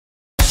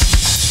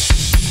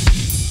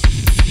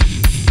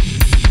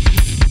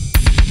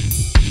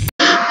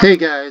Hey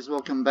guys,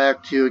 welcome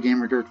back to a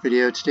Gamer Gurk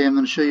video. Today I'm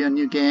going to show you a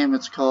new game.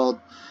 It's called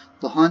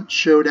The Hunt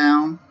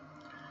Showdown.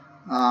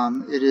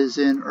 It is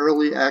in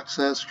early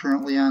access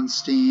currently on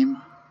Steam.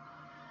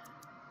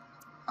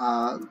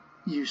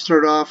 You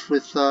start off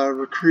with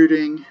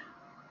recruiting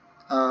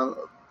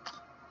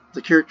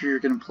the character you're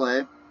going to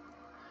play.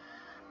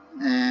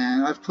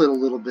 And I've played a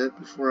little bit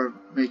before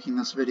making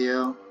this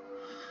video.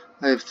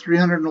 I have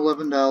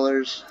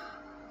 $311,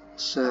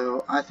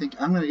 so I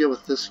think I'm going to go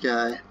with this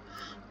guy.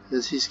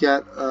 Is he's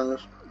got a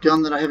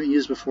gun that I haven't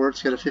used before.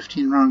 It's got a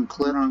 15-round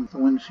clip on the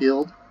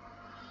Winfield.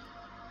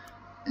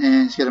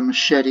 And he's got a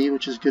machete,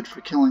 which is good for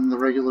killing the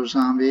regular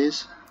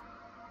zombies.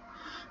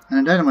 And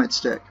a dynamite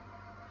stick.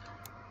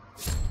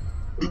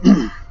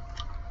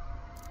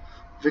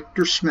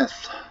 Victor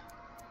Smith.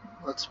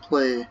 Let's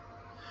play.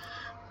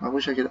 I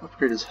wish I could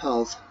upgrade his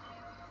health.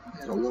 I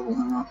had to level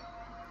him up.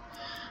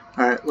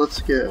 Alright,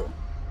 let's go.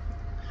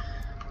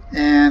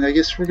 And I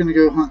guess we're going to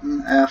go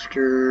hunting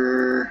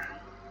after...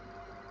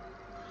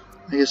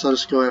 I guess I'll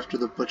just go after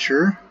the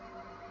butcher.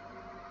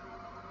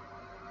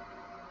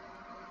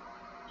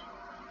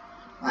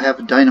 I have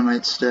a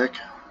dynamite stick.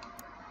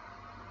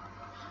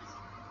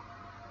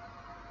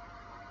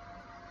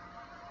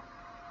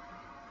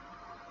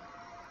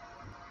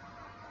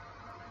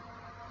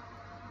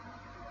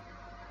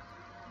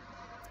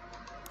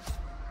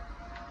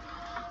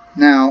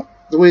 Now,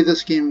 the way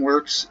this game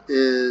works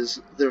is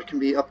there can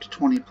be up to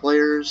 20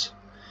 players.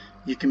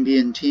 You can be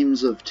in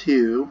teams of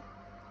 2.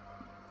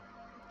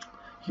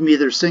 You can be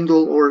either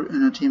single or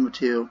in a team of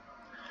 2.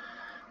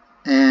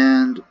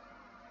 And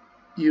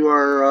you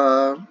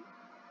are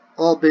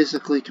all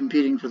basically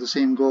competing for the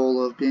same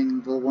goal of being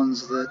the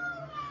ones that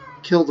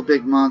kill the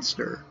big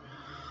monster.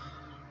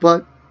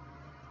 But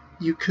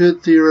you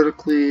could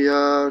theoretically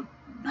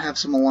have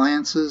some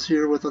alliances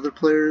here with other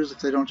players if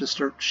they don't just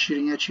start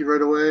shooting at you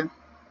right away.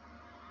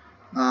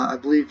 I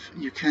believe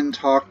you can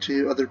talk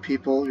to other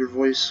people. Your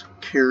voice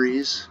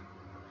carries.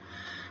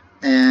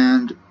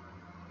 And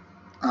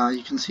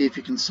you can see if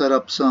you can set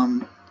up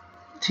some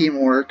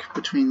teamwork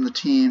between the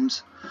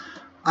teams.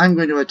 I'm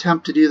going to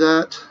attempt to do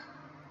that.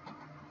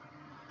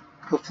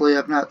 Hopefully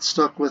I'm not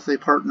stuck with a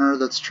partner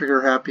that's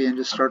trigger happy and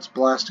just starts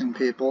blasting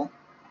people.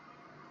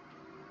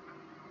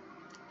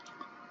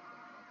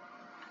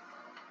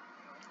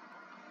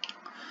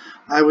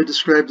 I would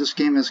describe this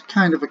game as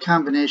kind of a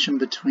combination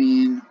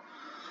between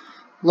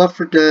Left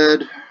 4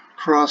 Dead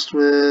crossed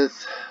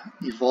with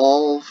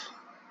Evolve,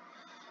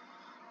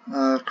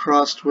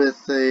 crossed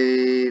with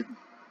I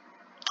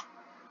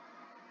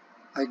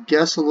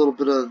guess a little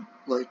bit of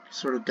like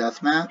sort of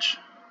deathmatch.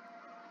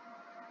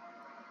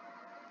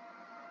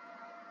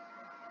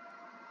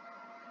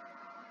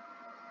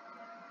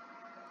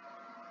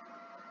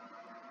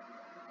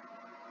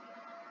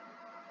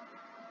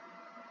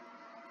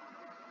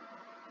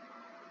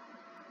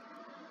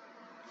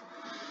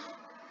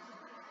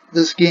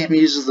 This game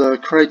uses the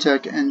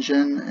Crytek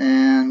engine,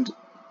 and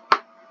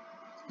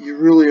you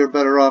really are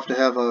better off to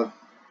have a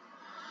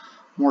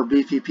more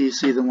beefy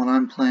PC than what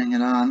I'm playing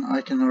it on.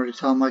 I can already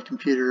tell my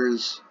computer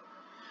is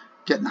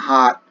getting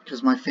hot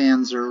because my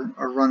fans are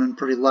running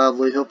pretty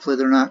loudly. Hopefully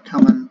they're not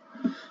coming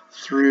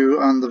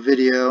through on the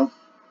video,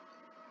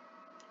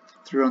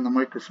 through on the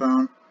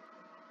microphone.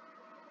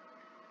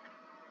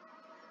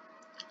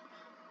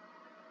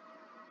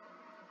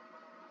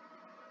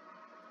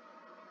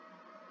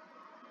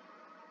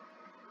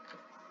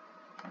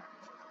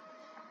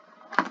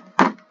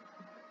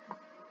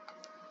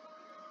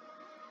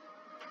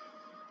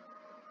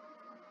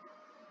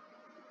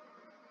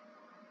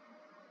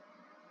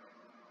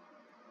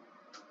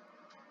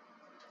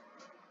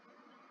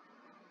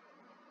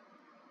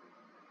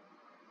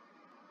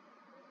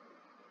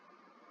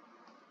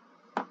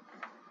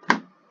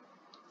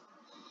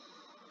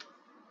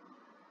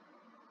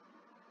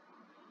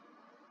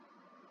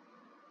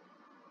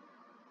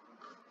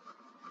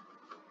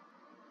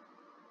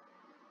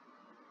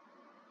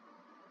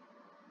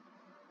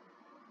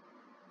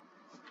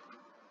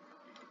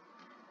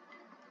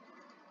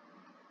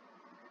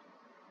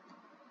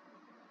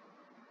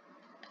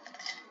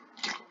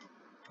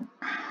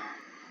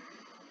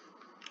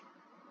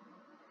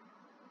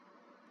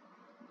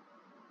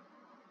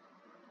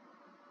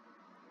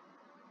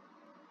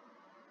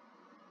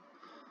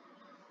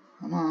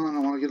 Come on, I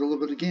want to get a little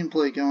bit of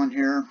gameplay going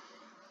here.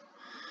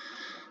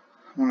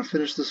 I want to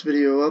finish this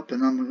video up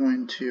and I'm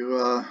going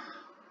to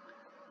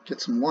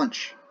get some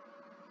lunch.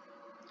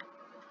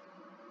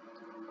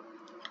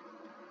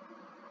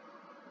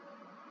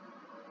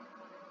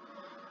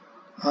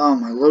 Oh,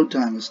 my load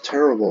time is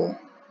terrible.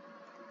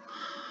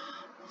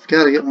 I've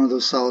got to get one of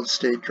those solid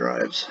state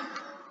drives.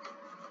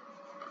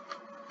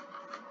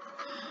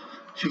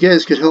 If you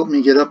guys could help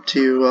me get up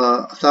to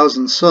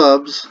 1,000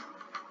 subs,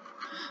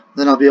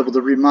 then I'll be able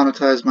to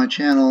remonetize my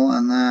channel,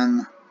 and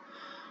then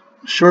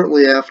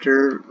shortly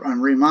after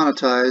I'm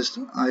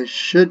remonetized, I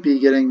should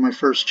be getting my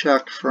first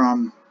check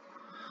from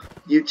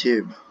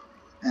YouTube.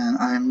 And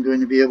I'm going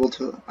to be able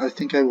to, I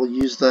think I will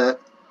use that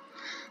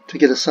to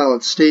get a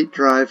solid state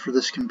drive for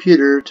this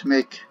computer to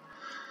make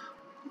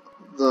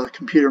the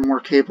computer more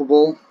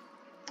capable,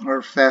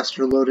 or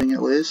faster loading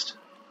at least.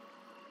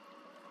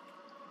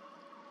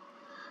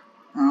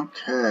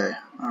 Okay,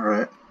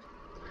 alright.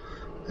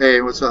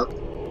 Hey, what's up?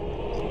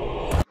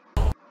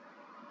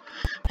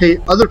 Hey,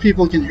 other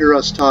people can hear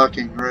us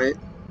talking, right?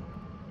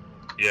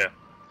 Yeah.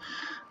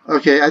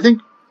 Okay, I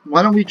think,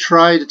 why don't we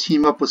try to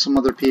team up with some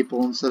other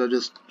people instead of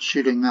just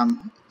shooting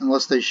them,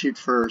 unless they shoot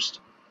first.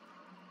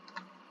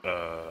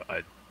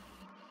 I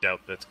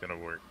doubt that's gonna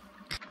work.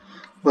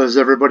 But does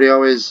everybody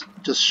always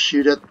just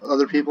shoot at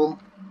other people?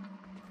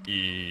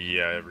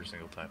 Yeah, every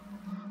single time.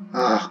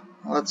 Ah,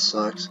 well, that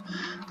sucks.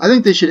 I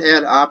think they should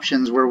add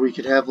options where we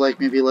could have like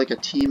maybe like a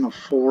team of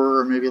 4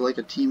 or maybe like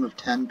a team of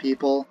 10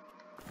 people.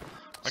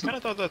 I kind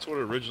of thought that's what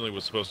it originally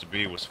was supposed to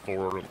be, was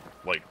 4,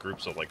 like,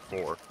 groups of, like,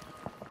 4.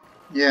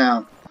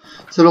 Yeah.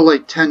 Instead of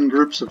like 10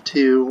 groups of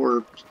 2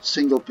 or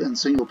single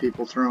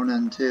people thrown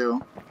in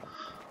too.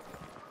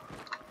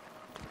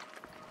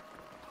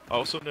 I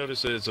also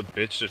noticed that it's a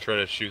bitch to try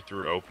to shoot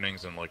through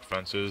openings and, like,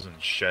 fences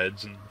and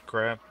sheds and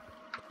crap.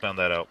 Found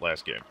that out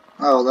last game.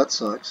 Oh, that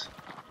sucks.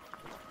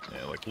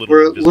 Yeah, like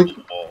little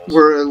invisible walls.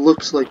 Where it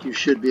looks like you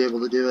should be able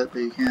to do it, but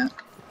you can't.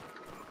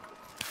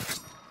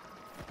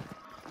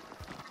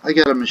 I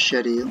got a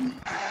machete. Let me...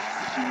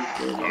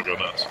 I'll go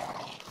nuts.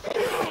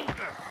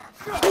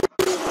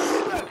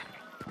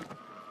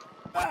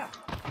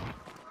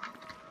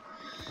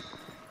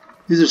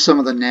 These are some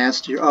of the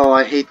nastier... Oh,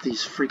 I hate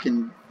these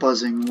freaking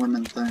buzzing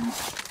women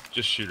things.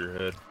 Just shoot her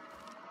head.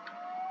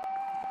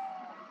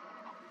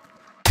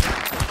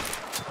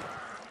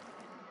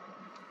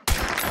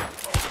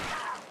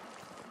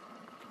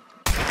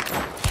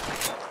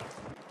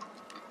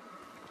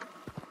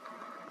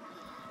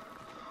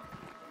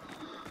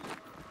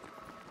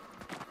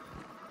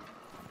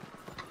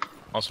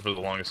 Also, for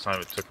the longest time,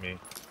 it took me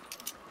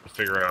to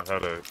figure out how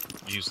to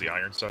use the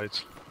iron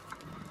sights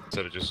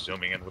instead of just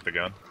zooming in with the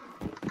gun.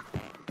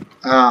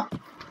 Ah.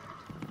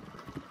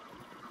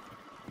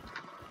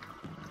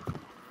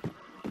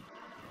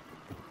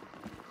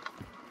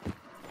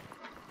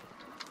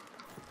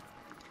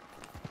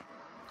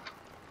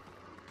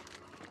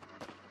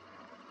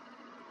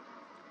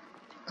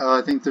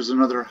 I think there's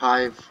another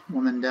hive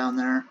woman down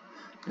there,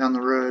 down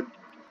the road.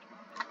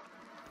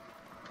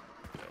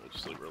 Yeah, we'll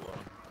just leave her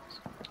alone.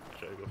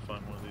 Try to go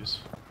find one of these.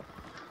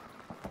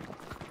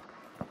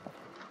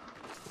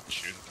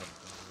 Shooting from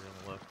over on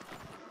the left.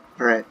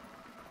 Alright.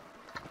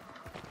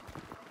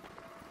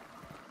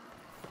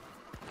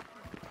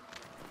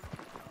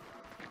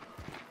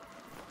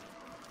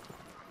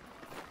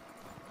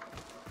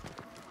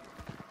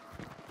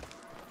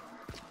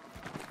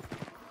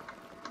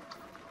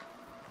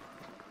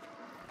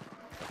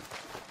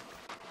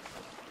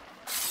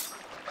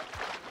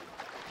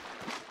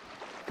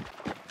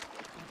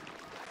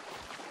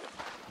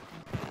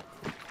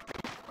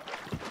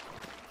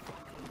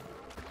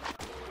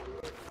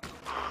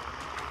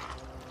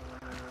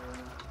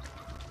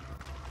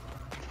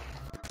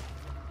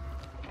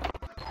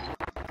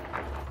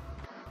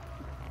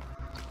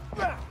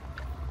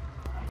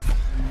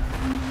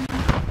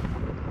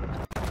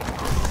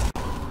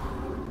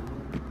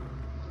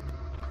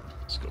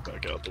 Let's go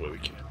back out the way we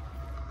can.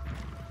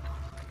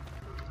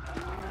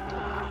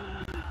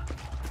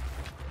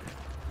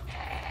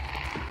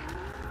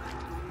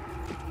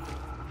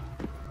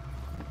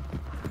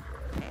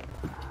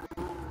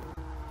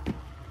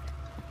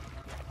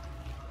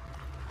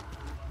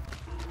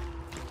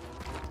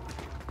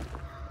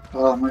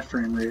 Oh, my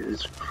frame rate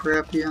is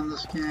crappy on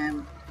this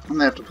game. I'm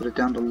gonna have to put it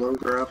down to low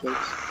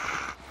graphics.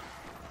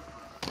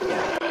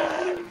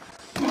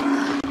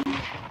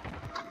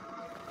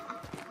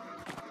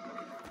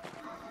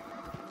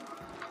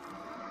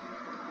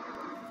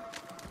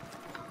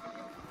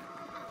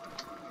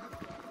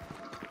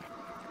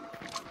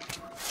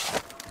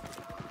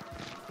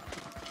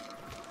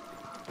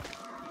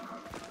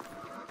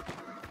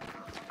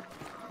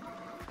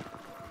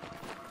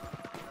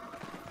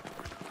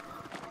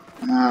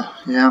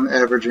 Yeah, I'm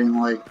averaging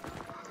like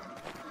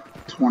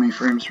 20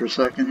 frames per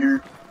second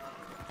here.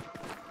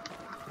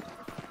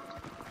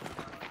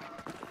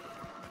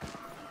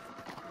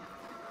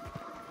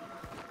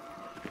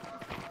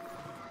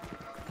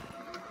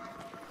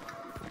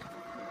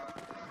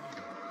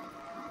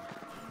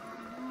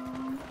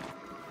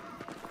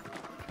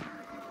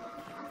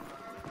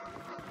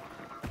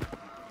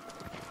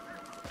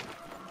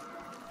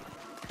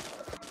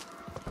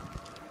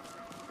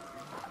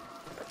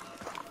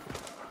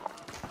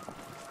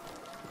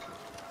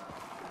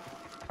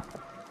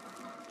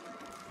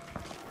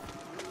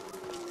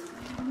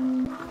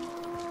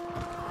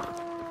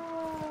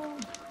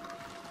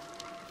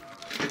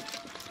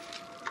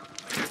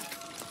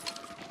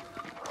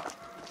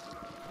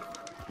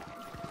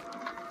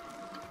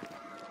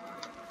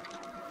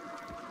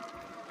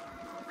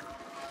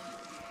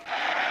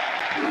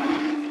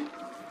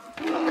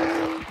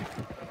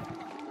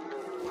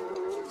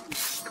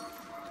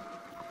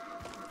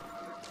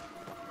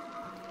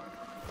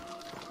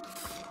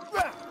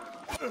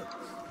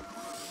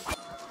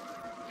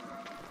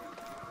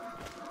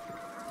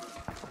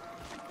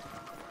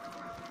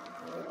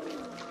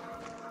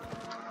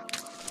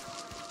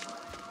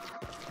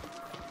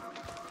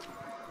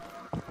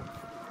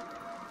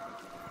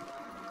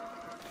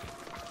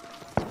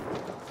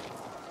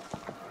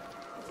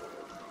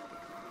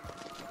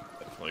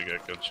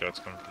 get good shots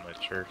coming from that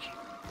church.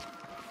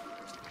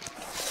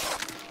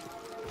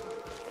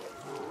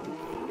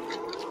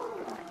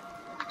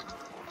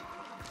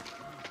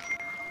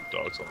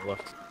 Dogs on the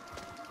left.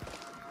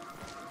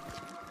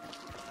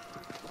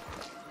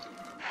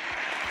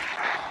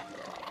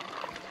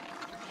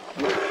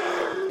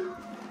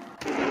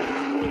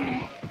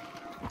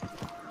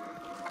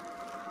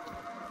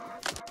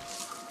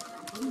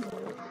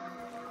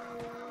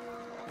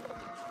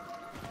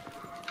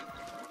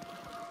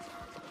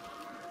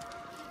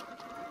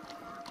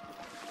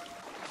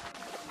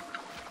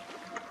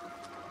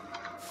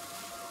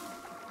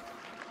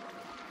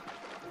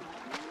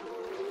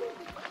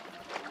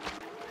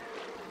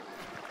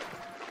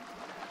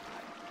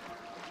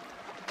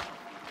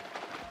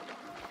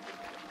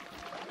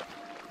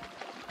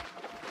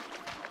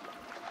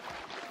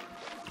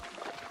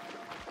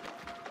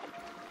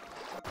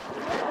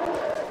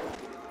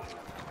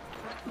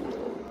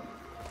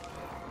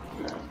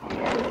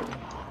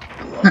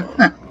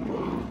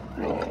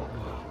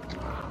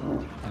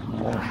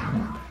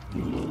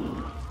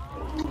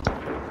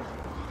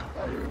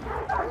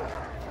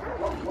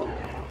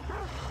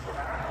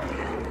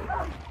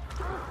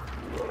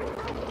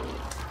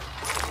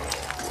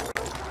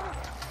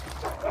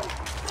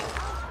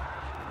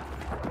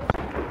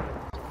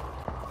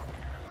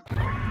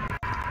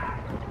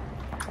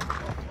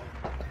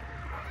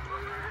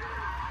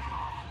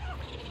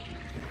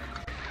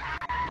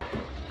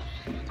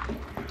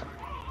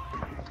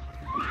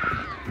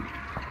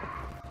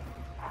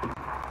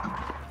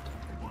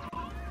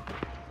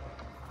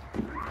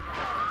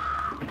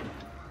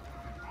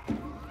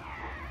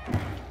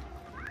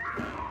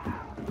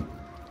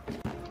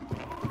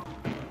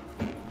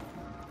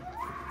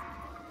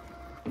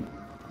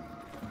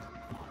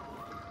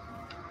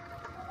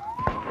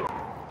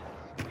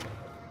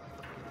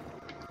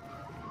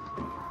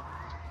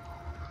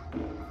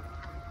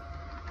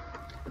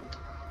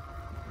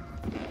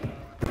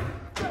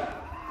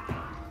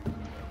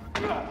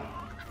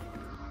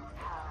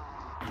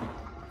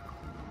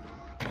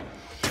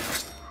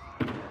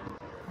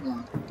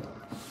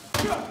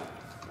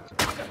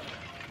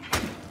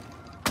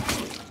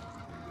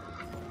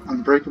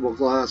 Unbreakable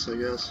glass, I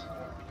guess.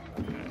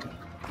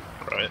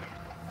 Right.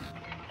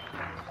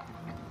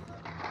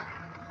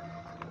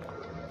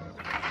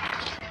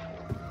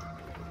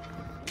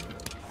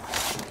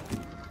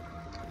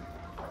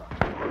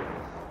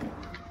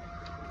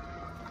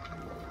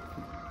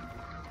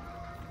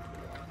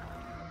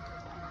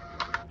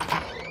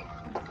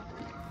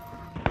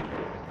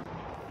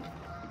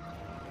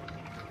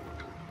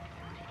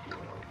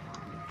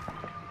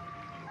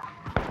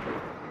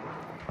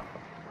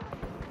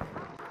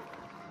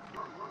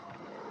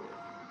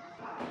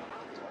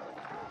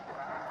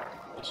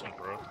 This one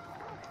broke.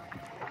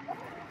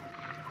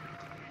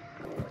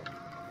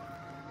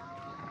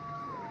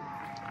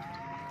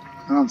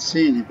 I don't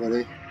see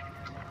anybody.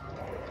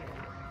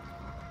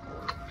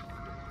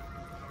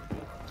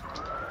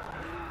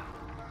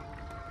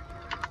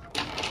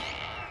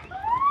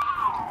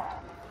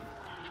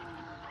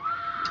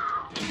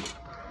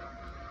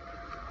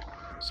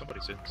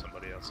 Somebody's hitting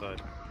somebody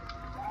outside.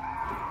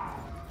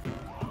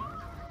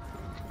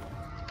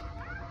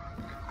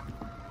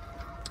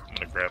 I'm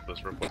gonna grab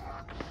this real quick.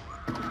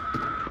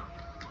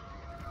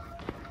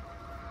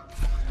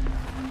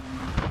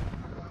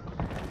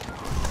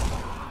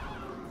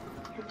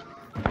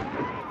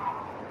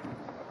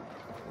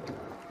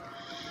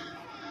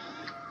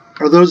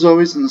 Are those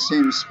always in the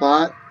same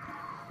spot?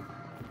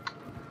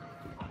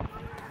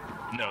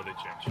 No, they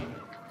changed.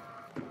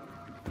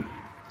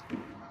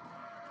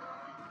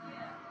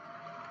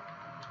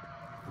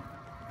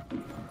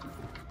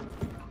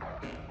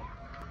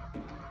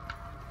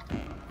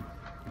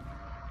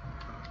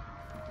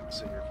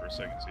 Sit here for a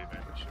second, see if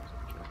anybody shows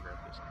up. Try to grab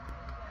this.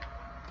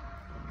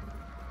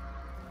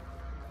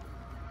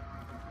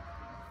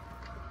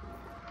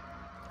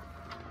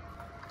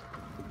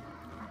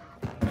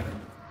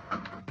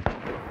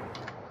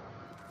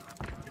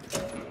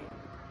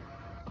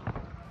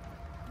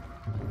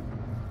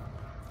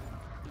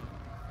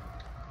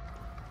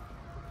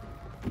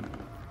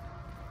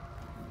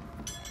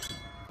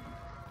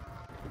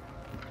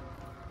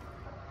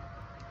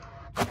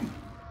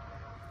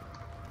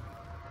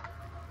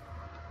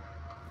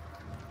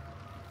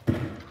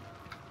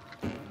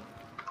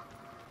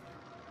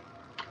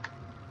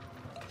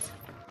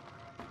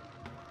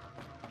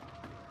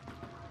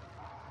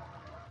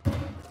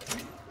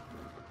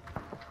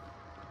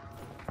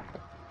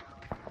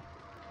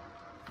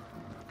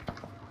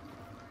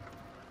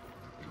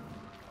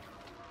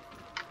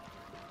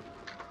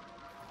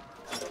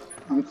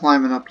 I'm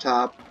climbing up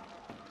top.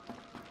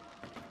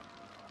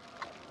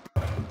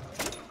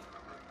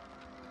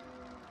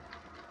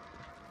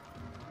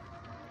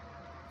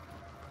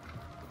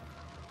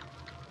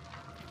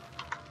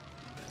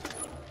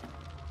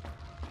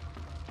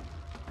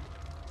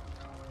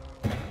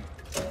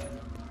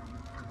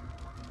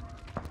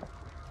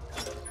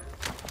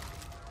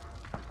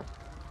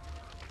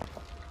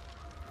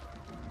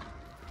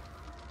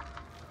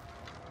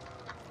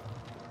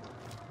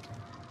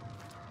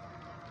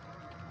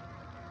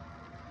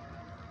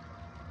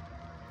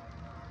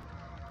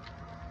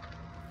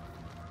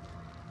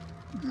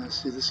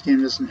 See, this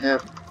game doesn't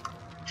have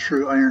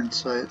true iron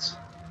sights.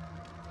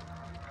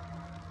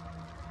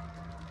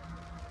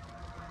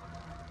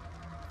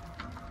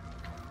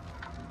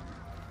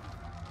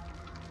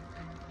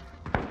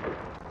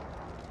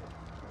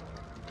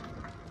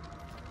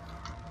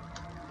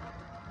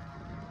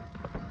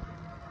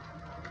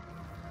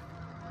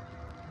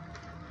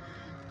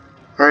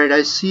 Alright,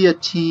 I see a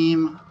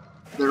team.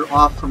 They're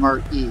off from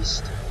our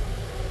east.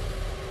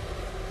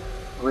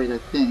 Oh, wait, I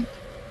think.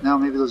 No,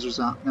 maybe those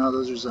are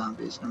those are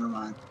zombies. Never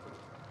mind.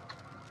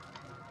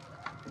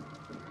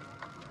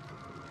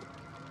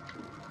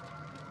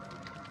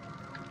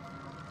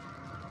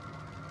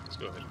 Let's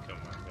go ahead and come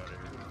out of here.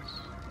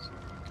 Let's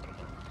cut them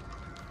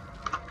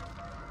off.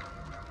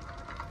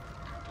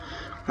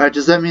 Alright,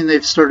 does that mean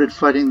they've started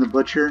fighting the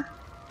butcher?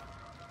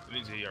 It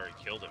means he already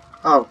killed him.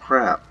 Oh,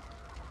 crap.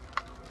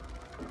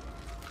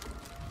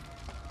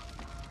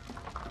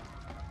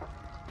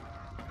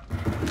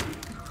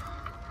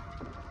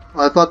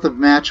 Well, I thought the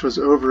match was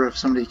over if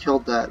somebody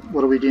killed that.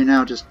 What do we do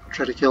now? Just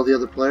try to kill the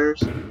other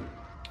players?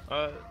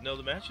 No,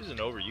 the match isn't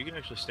over. You can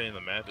actually stay in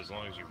the map as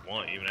long as you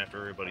want, even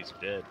after everybody's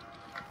dead.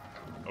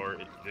 Or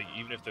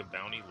even if the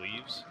bounty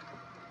leaves,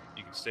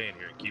 you can stay in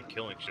here and keep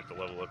killing shit to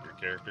level up your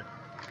character.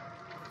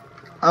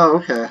 Oh,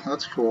 okay.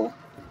 That's cool.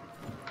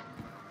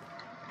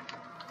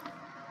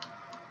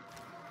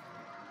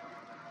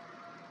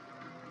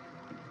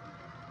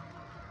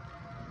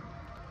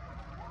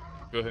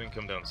 Go ahead and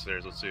come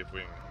downstairs. Let's see if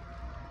we can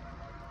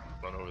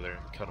run over there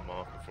and cut them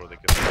off before they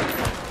get there.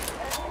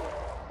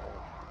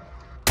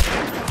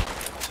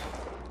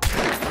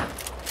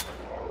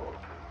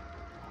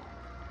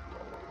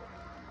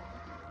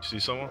 See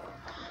someone?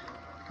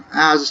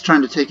 I was just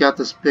trying to take out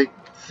this big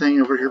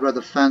thing over here by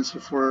the fence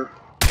before.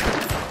 It's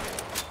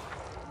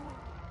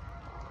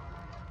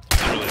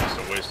really just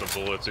a waste of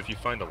bullets. If you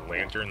find a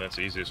lantern, that's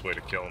the easiest way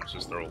to kill them.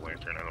 Just throw a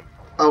lantern at them.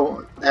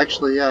 Oh,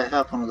 actually, yeah, I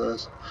have one of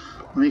those.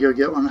 Let me go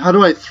get one. How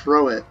do I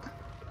throw it?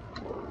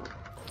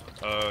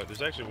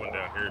 There's actually one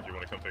down here if you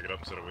want to come pick it up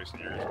instead of wasting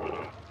yours.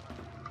 But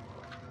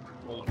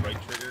hold right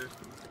trigger,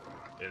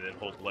 and then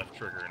hold left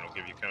trigger, and it'll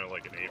give you kind of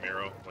like an aim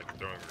arrow, like you're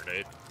throwing a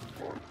grenade.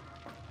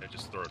 And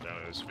just throw it down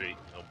at his feet,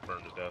 and he'll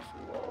burn to death.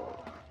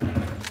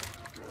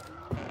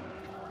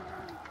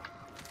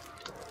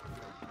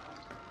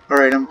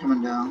 Alright, I'm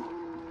coming down.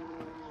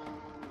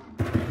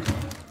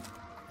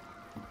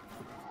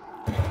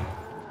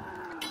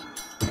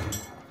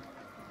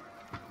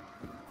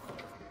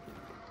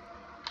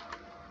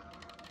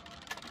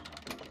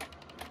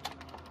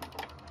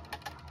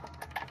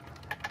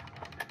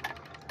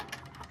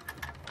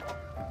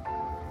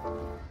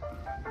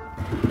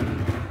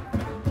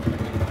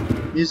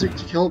 Music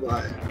to kill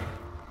by.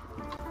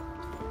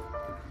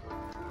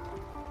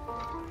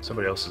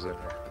 Somebody else is in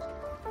there.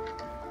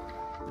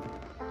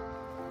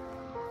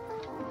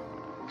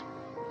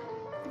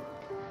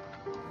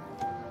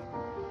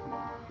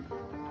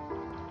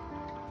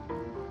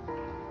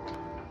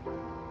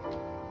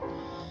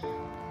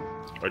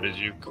 Or did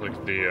you click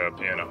the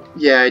piano?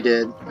 Yeah, I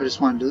did. I just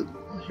wanted to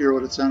hear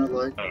what it sounded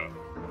like. Oh.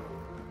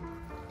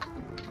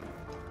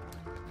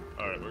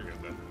 Alright, we're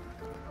good then.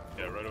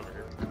 Yeah, right over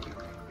here.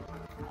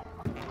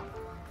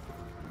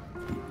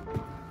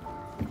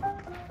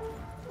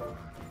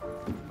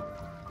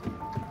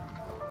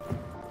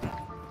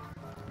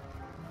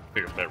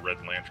 Pick up that red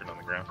lantern on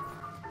the ground.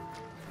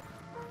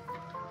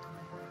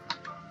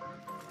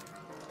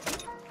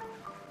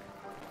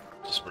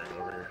 Just bring it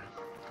over here.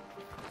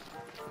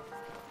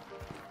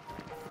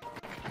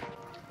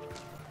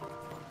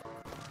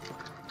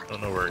 I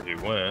don't know where he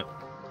went.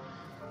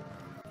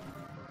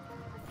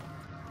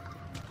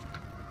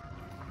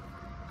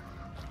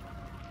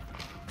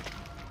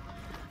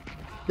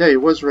 Yeah, he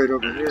was right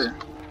over here.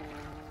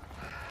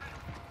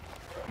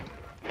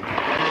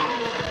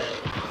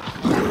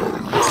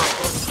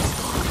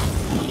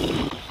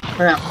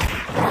 Crap.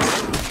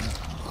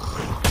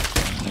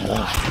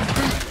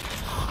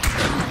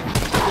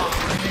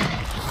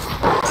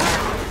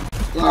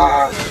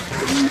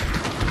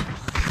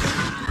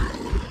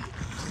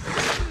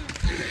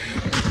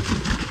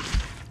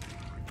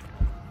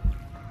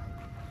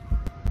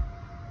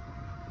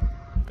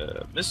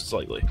 Missed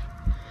slightly.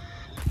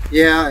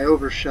 Yeah, I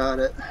overshot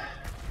it.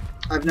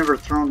 I've never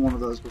thrown one of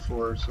those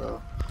before,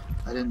 so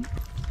I didn't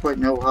quite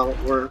know how it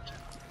worked.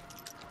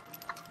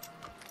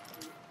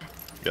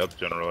 You got the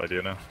general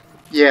idea now?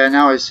 Yeah,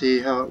 now I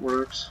see how it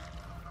works.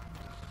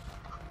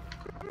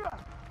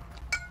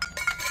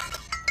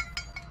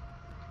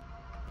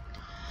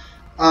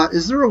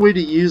 Is there a way to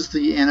use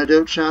the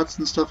antidote shots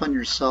and stuff on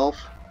yourself,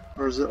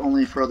 or is it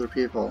only for other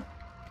people?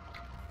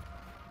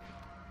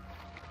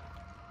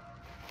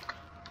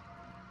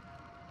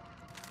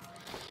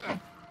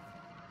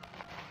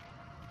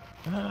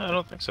 I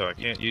don't think so. I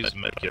can't use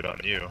medkit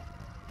on you.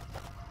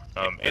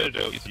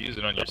 Antidote, if you use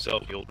it on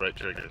yourself, you hold right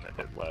trigger and then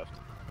hit left.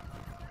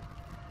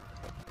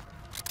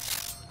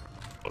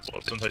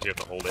 Well, sometimes you have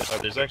to hold it.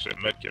 There's actually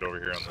a medkit over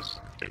here on this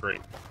crate.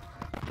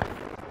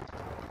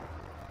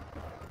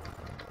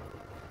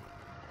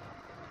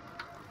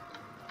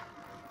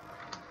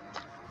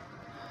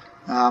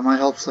 My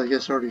health's, I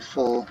guess, already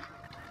full.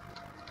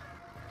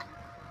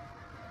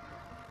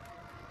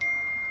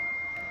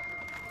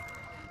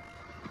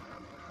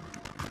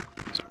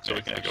 So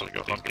we can actually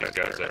go hunt these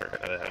guys that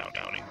have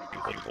downing.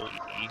 If you hold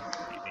E,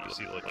 you can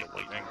see like a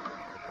lightning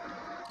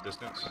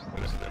distance.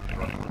 This is them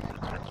running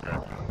towards their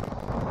extraction.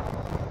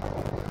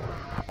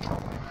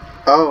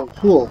 Oh,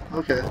 cool.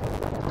 Okay.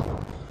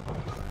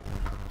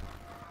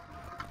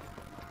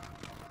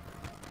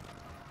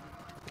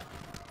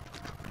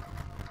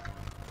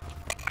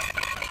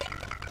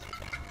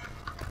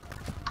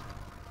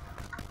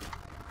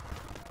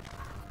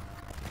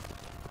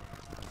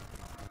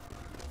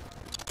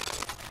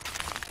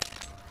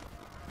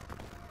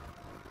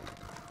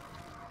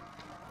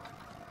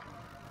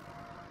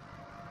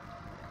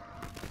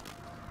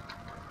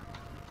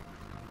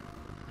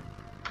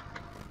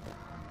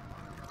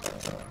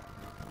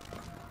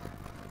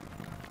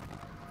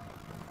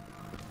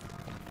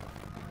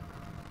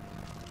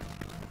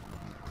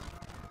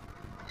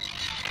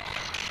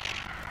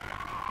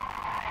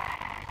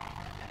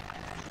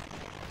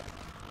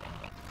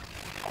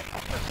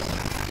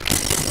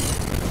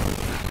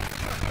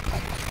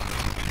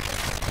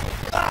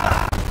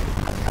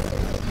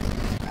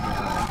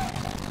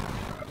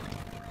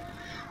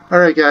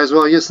 Alright guys,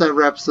 well I guess that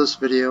wraps this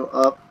video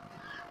up.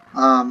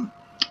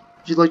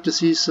 If you'd like to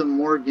see some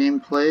more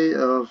gameplay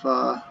of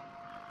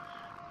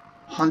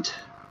Hunt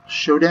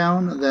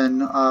Showdown,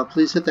 then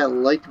please hit that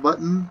like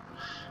button.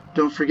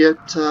 Don't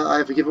forget I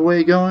have a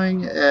giveaway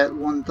going at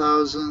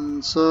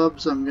 1,000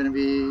 subs. I'm going to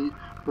be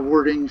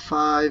rewarding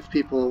 5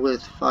 people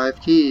with 5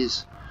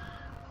 keys.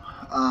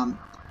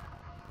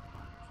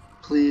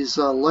 Please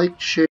like,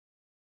 share.